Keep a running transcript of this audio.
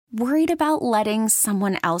Worried about letting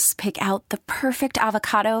someone else pick out the perfect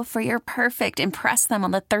avocado for your perfect impress them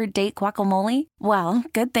on the third date guacamole? Well,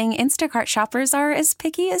 good thing Instacart shoppers are as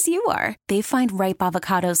picky as you are. They find ripe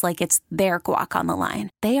avocados like it's their guac on the line.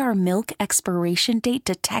 They are milk expiration date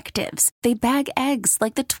detectives. They bag eggs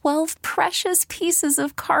like the 12 precious pieces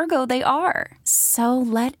of cargo they are. So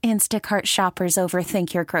let Instacart shoppers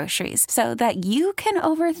overthink your groceries so that you can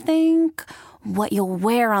overthink what you'll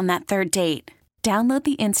wear on that third date. Download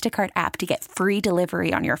the Instacart app to get free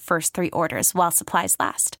delivery on your first 3 orders while supplies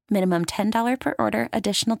last. Minimum $10 per order.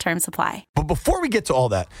 Additional terms apply. But before we get to all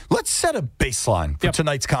that, let's set a baseline for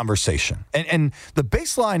tonight's conversation. And the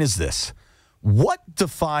baseline is this. What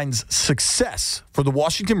defines success for the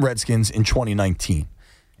Washington Redskins in 2019?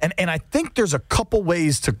 And I think there's a couple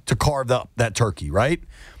ways to carve up that turkey, right?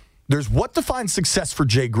 There's what defines success for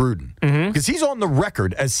Jay Gruden. Because he's on the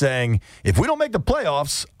record as saying, if we don't make the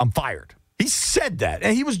playoffs, I'm fired. He said that,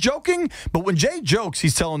 and he was joking, but when Jay jokes,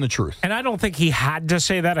 he's telling the truth. And I don't think he had to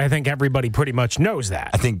say that. I think everybody pretty much knows that.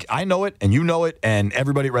 I think I know it, and you know it, and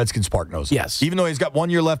everybody at Redskins Park knows it. Yes. Even though he's got 1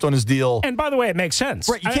 year left on his deal. And by the way, it makes sense.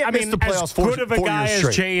 Right, you can't miss the playoffs as 4 good of a guy years as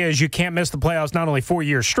straight. Jay is, you can't miss the playoffs not only 4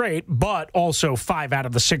 years straight, but also 5 out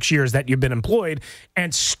of the 6 years that you've been employed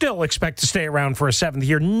and still expect to stay around for a 7th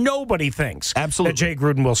year. Nobody thinks that Jay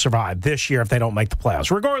Gruden will survive this year if they don't make the playoffs,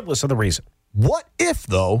 regardless of the reason. What if,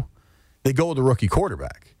 though, they go with the rookie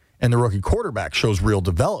quarterback, and the rookie quarterback shows real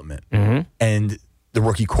development, and the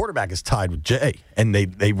rookie quarterback is tied with Jay, and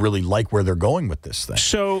they really like where they're going with this thing.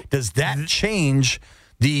 So does that change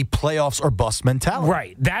the playoffs or bust mentality?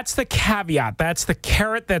 Right. That's the caveat. That's the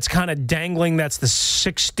carrot that's kind of dangling. That's the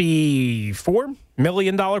 $64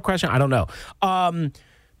 million question. I don't know.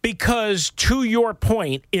 Because to your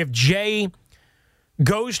point, if Jay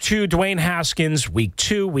goes to Dwayne Haskins week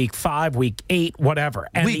 2, week 5, week 8, whatever.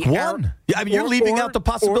 And week 1? Yeah, I mean, you're leaving out the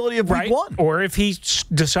possibility of week 1. Or if he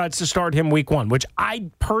decides to start him week 1, which I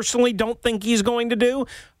personally don't think he's going to do.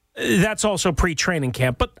 That's also pre-training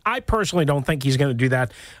camp, but I personally don't think he's going to do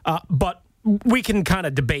that. But we can kind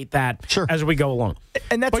of debate that as we go along.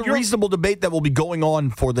 And that's a reasonable debate that will be going on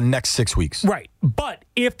for the next 6 weeks. Right. But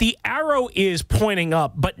if the arrow is pointing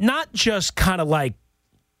up, but not just kind of like,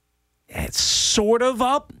 it's sort of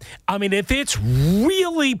up. I mean, if it's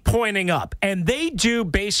really pointing up, and they do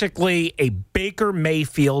basically a Baker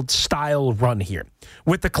Mayfield style run here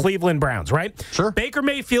with the Cleveland Browns, right? Sure. Baker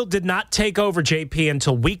Mayfield did not take over JP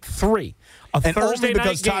until week 3. And only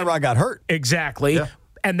because Tyrod got hurt. Exactly. Yeah.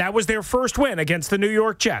 And that was their first win against the New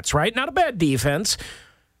York Jets, right? Not a bad defense.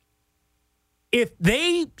 If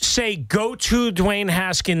they say go to Dwayne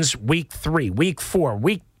Haskins week 3, week 4,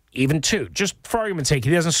 week even 2, just for argument's sake,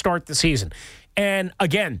 he doesn't start the season. And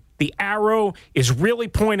again, the arrow is really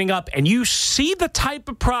pointing up, and you see the type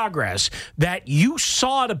of progress that you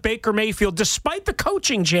saw to Baker Mayfield, despite the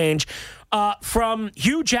coaching change from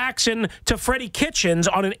Hugh Jackson to Freddie Kitchens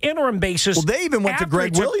on an interim basis. Well, they even went to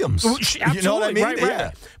Greg Williams. Absolutely, you know what I mean? Right.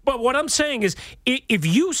 Yeah. But what I'm saying is, if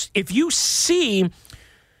you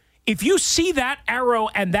see that arrow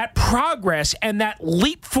and that progress and that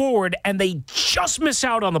leap forward and they just miss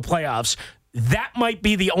out on the playoffs, that might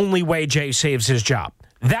be the only way Jay saves his job.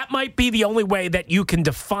 That might be the only way that you can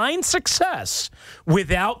define success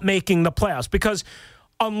without making the playoffs. Because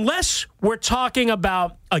unless we're talking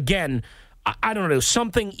about, again, I don't know,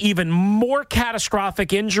 something even more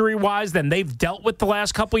catastrophic injury-wise than they've dealt with the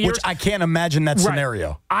last couple of years. Which I can't imagine that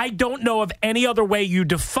scenario. I don't know of any other way you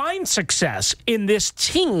define success in this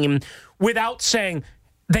team without saying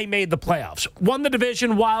they made the playoffs. Won the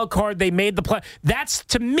division, wild card, they made the play. That's,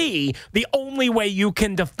 to me, the only way you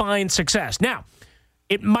can define success. Now,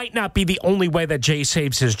 it might not be the only way that Jay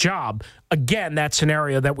saves his job. Again, that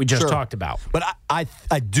scenario that we just talked about. But I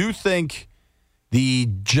do think the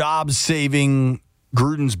job-saving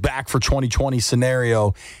Gruden's back for 2020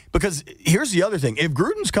 scenario, because here's the other thing. If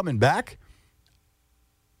Gruden's coming back,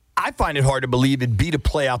 I find it hard to believe it'd be to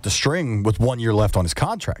play out the string with 1 year left on his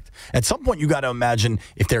contract. At some point, you got to imagine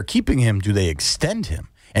if they're keeping him, do they extend him?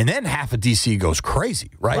 And then half of DC goes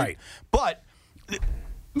crazy, right? But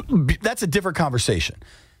that's a different conversation.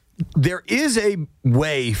 There is a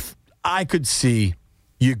way I could see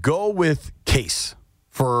you go with Case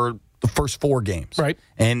for the first 4 games. Right.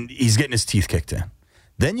 And he's getting his teeth kicked in.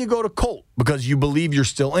 Then you go to Colt because you believe you're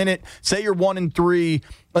still in it. Say you're 1-3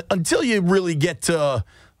 until you really get to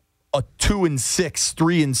a 2-6,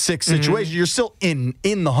 3-6 situation. You're still in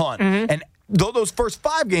the hunt. And though those first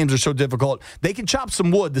 5 games are so difficult, they can chop some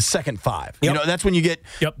wood the second 5. You know, that's when you get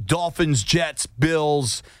Dolphins, Jets,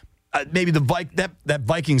 Bills, maybe that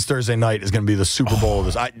Vikings Thursday night is going to be the Super Bowl of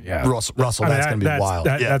this. Russell, that's going to be wild.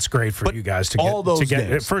 That's great for you guys to get. All those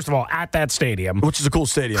games. First of all, at that stadium. Which is a cool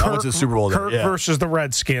stadium. I went to the Super Bowl there. Kirk versus the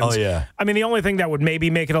Redskins. Oh, yeah. I mean, the only thing that would maybe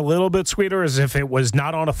make it a little bit sweeter is if it was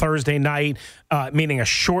not on a Thursday night, meaning a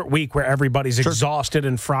short week where everybody's exhausted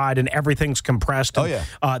and fried and everything's compressed. And,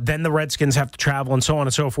 then the Redskins have to travel and so on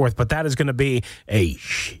and so forth. But that is going to be a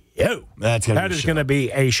show. That is going to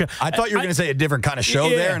be a show. I thought you were going to say a different kind of show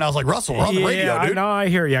there, and I was like, Russell, we're on the radio, dude. I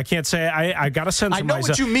hear you. I can't say I got a sense of myself. I know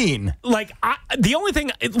what you mean. Like, the only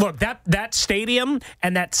thing, look, that stadium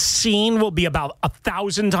and that scene will be about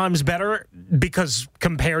 1,000 times better because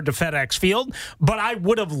compared to FedEx Field, but I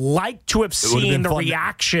would have liked to have seen the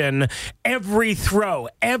reaction every throw,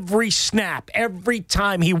 every snap, every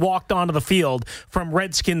time he walked onto the field from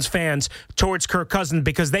Redskins fans towards Kirk Cousins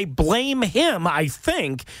because they blame him, I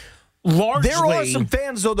think, largely. There are some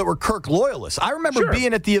fans, though, that were Kirk loyalists. I remember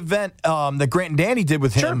being at the event that Grant and Danny did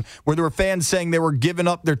with him where there were fans saying they were giving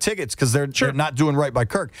up their tickets because they're not doing right by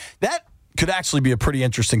Kirk. That could actually be a pretty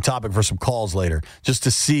interesting topic for some calls later, just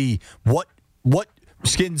to see what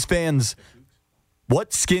Skins fans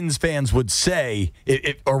would say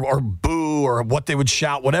or boo or what they would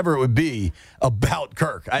shout, whatever it would be about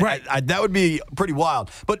Kirk. That would be pretty wild.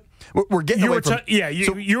 But we're getting away from...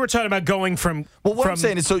 you were talking about going from... Well, what I'm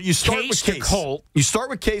saying is, so you start with Case. Colt. You start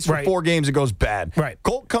with Case for 4 games, it goes bad. Right.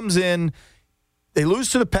 Colt comes in, they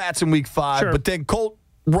lose to the Pats in week 5, but then Colt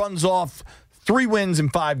runs off 3 wins in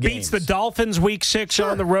 5 games. Beats the Dolphins week 6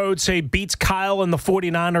 on the road, say beats Kyle and the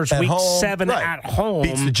 49ers week 7 at home.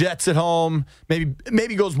 Beats the Jets at home.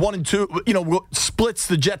 Maybe goes 1-2, splits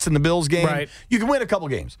the Jets and the Bills game. Right. You can win a couple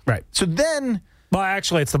games. Right. So then... Well,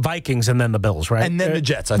 actually, it's the Vikings and then the Bills, right? And then the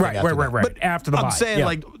Jets, I think. Right. But after the bye. I'm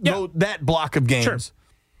saying, that block of games. Sure.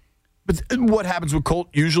 But what happens with Colt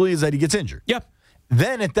usually is that he gets injured. Yep.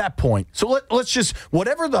 Then at that point, so let's just,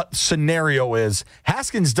 whatever the scenario is,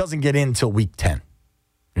 Haskins doesn't get in until week 10,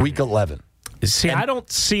 week 11. See, I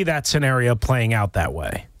don't see that scenario playing out that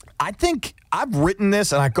way. I think I've written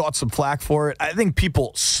this, and I got some flack for it. I think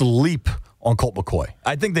people sleep on Colt McCoy.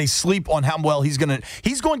 I think they sleep on how well he's going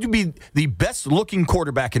to be the best-looking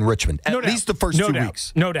quarterback in Richmond, at least the first 2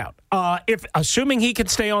 weeks. No doubt. If assuming he could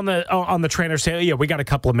stay on the trainer's table, we got a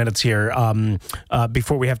couple of minutes here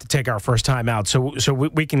before we have to take our first time out, so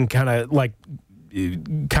we can kind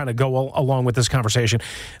of go along with this conversation.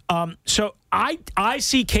 So I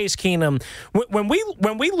see Case Keenum when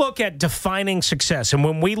we look at defining success and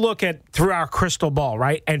when we look at through our crystal ball,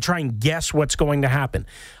 right, and try and guess what's going to happen.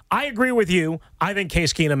 I agree with you. I think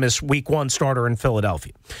Case Keenum is week 1 starter in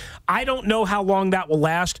Philadelphia. I don't know how long that will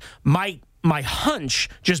last. My hunch,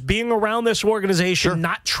 just being around this organization,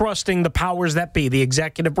 not trusting the powers that be, the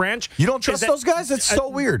executive branch. You don't trust those guys? That's so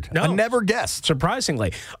weird. No, I never guessed.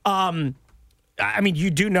 Surprisingly. I mean, you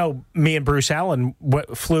do know me and Bruce Allen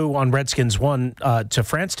flew on Redskins 1 to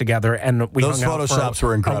France together, and we those hung out photoshops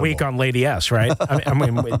were incredible. A week on Lady S, right? I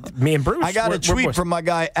mean, me and Bruce. I got a tweet from my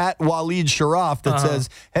guy at Waleed Sharaf that says,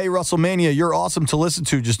 "Hey, WrestleMania, you're awesome to listen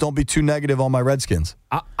to. Just don't be too negative on my Redskins."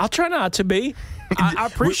 I'll try not to be. I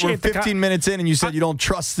appreciate. We're 15 minutes in, and you said you don't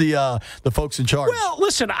trust the folks in charge. Well,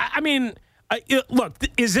 listen, I mean. Look,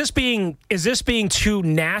 is this being too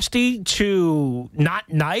nasty, too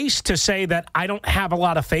not nice to say that I don't have a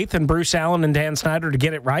lot of faith in Bruce Allen and Dan Snyder to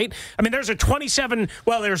get it right? I mean, there's a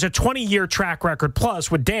 20-year track record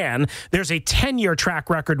plus with Dan. There's a 10-year track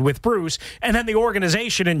record with Bruce, and then the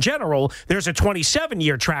organization in general. There's a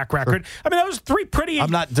 27-year track record. I mean, those 3 pretty.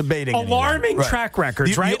 I'm not debating alarming track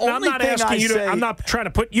records, right? I'm not asking you to. I'm not trying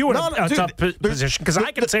to put you in a tough position because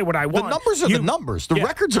I can say what I want. The numbers are the numbers. The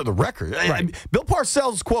records are the records. Right. Bill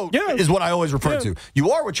Parcells' quote is what I always refer to. You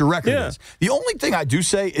are what your record is. The only thing I do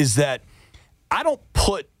say is that I don't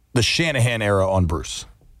put the Shanahan era on Bruce.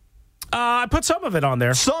 I put some of it on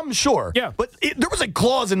there. Some, sure. Yeah. But there was a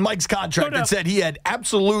clause in Mike's contract that said he had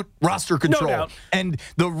absolute roster control. No doubt. And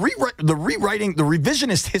the rewriting, the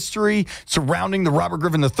revisionist history surrounding the Robert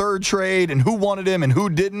Griffin III trade and who wanted him and who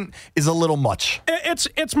didn't is a little much.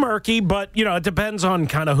 It's murky, but it depends on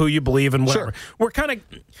kind of who you believe and whatever. Sure. We're kind of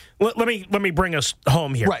let me bring us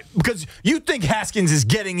home here. Right, because you think Haskins is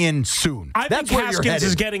getting in soon. I think Haskins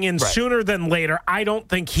is getting in sooner than later. I don't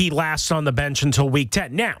think he lasts on the bench until week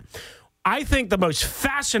 10. Now, I think the most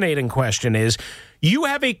fascinating question is, you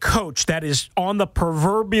have a coach that is on the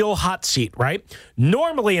proverbial hot seat, right?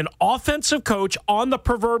 Normally an offensive coach on the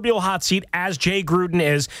proverbial hot seat, as Jay Gruden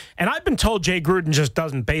is, and I've been told Jay Gruden just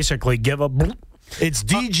doesn't basically give a It's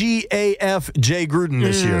DGAF Jay Gruden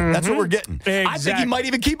this year. That's what we're getting. Exactly. I think he might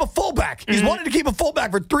even keep a fullback. He's wanted to keep a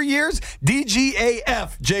fullback for 3 years.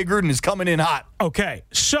 DGAF Jay Gruden is coming in hot. Okay,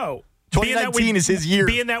 so 2019 is his year.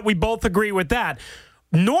 Being that we both agree with that.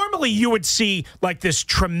 Normally, you would see like this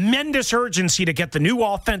tremendous urgency to get the new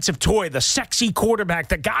offensive toy, the sexy quarterback,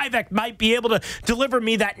 the guy that might be able to deliver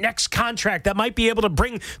me that next contract, that might be able to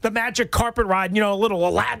bring the magic carpet ride, a little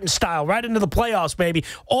Aladdin style right into the playoffs, baby.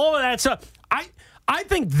 All of that stuff. I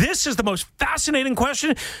think this is the most fascinating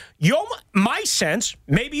question. My sense,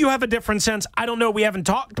 maybe you have a different sense, I don't know, we haven't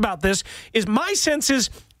talked about this, is my sense is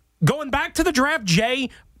going back to the draft, Jay,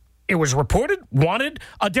 it was reported, wanted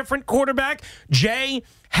a different quarterback. Jay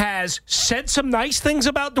has said some nice things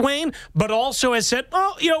about Dwayne, but also has said,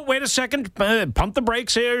 wait a second, pump the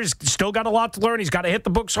brakes here. He's still got a lot to learn. He's got to hit the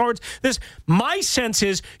books hard. My sense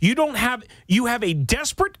is you have a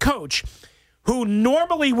desperate coach who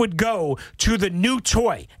normally would go to the new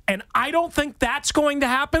toy. And I don't think that's going to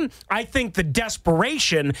happen. I think the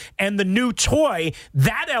desperation and the new toy,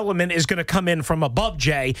 that element is going to come in from above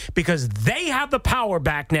Jay because they have the power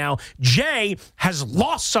back now. Jay has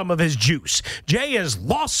lost some of his juice. Jay has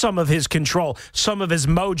lost some of his control, some of his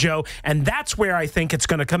mojo, and that's where I think it's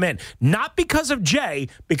going to come in. Not because of Jay,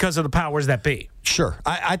 because of the powers that be. Sure.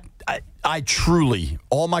 I truly,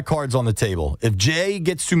 all my cards on the table. If Jay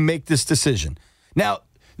gets to make this decision. Now,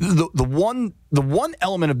 the one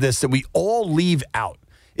element of this that we all leave out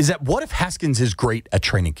is that what if Haskins is great at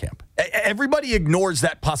training camp? Everybody ignores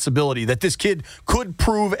that possibility that this kid could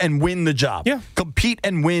prove and win the job. Yeah. Compete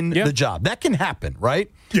and win the job. That can happen,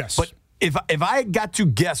 right? Yes. But if I got to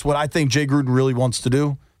guess what I think Jay Gruden really wants to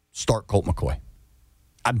do, start Colt McCoy.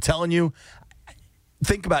 I'm telling you,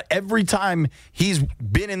 think about every time he's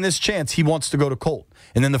been in this chance, he wants to go to Colt.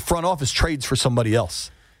 And then the front office trades for somebody else.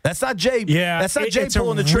 That's not Jay. Yeah, that's not Jay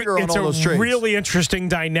pulling the trigger on all those trades. It's a really interesting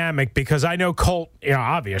dynamic because I know Colt,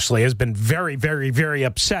 obviously, has been very, very, very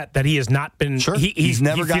upset that he has not been. Sure. He's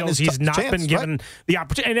never gotten his he's not chance, been given the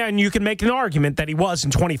opportunity. And you can make an argument that he was in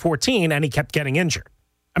 2014 and he kept getting injured.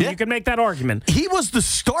 I mean, you can make that argument. He was the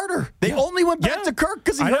starter. They only went back to Kirk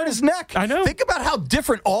because he hurt his neck. I know. Think about how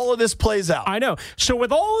different all of this plays out. I know. So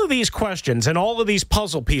with all of these questions and all of these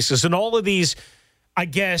puzzle pieces and all of these, I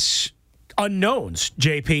guess, unknowns,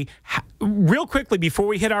 JP, real quickly before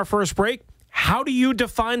we hit our first break, how do you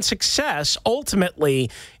define success ultimately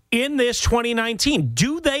in this 2019?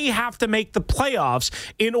 Do they have to make the playoffs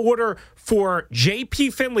in order for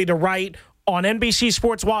JP Finlay to write on NBC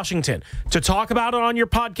Sports Washington, to talk about it on your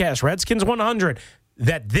podcast, Redskins 100,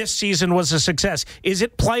 that this season was a success? Is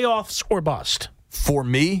it playoffs or bust? For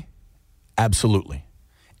me, absolutely.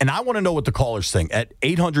 And I want to know what the callers think at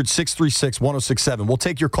 800-636-1067. We'll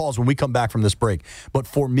take your calls when we come back from this break. But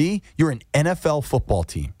for me, you're an NFL football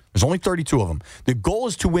team. There's only 32 of them. The goal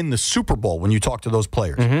is to win the Super Bowl when you talk to those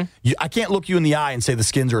players. Mm-hmm. I can't look you in the eye and say the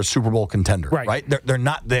Skins are a Super Bowl contender, right? They're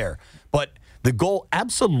not there. But the goal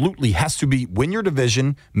absolutely has to be win your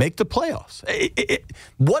division, make the playoffs.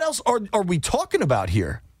 What else are we talking about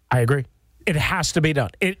here? I agree. It has to be done.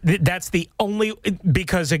 That's the only,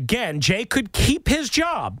 because again, Jay could keep his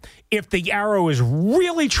job if the arrow is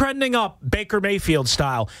really trending up Baker Mayfield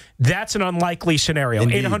style. That's an unlikely scenario.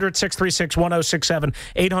 800-636-1067,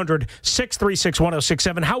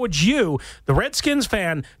 800-636-1067. How would you, the Redskins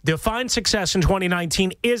fan, define success in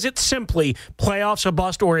 2019? Is it simply playoffs or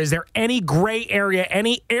bust, or is there any gray area,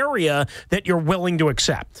 any area that you're willing to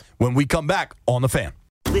accept? When we come back on The Fan.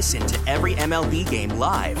 Listen to every MLB game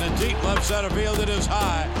live. In the deep left center field, it is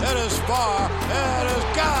high, it is far, it is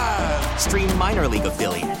gone. Stream minor league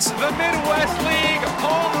affiliates. The Midwest League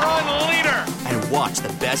home run leader. And watch the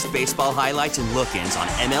best baseball highlights and look-ins on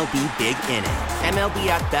MLB Big Inning. MLB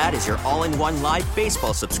At Bat is your all-in-one live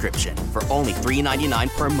baseball subscription for only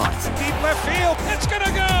 $3.99 per month. Deep left field, it's gonna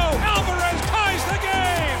go. Alvarez ties the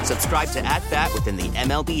game. Subscribe to At Bat within the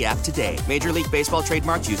MLB app today. Major League Baseball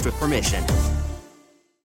trademarks used with permission.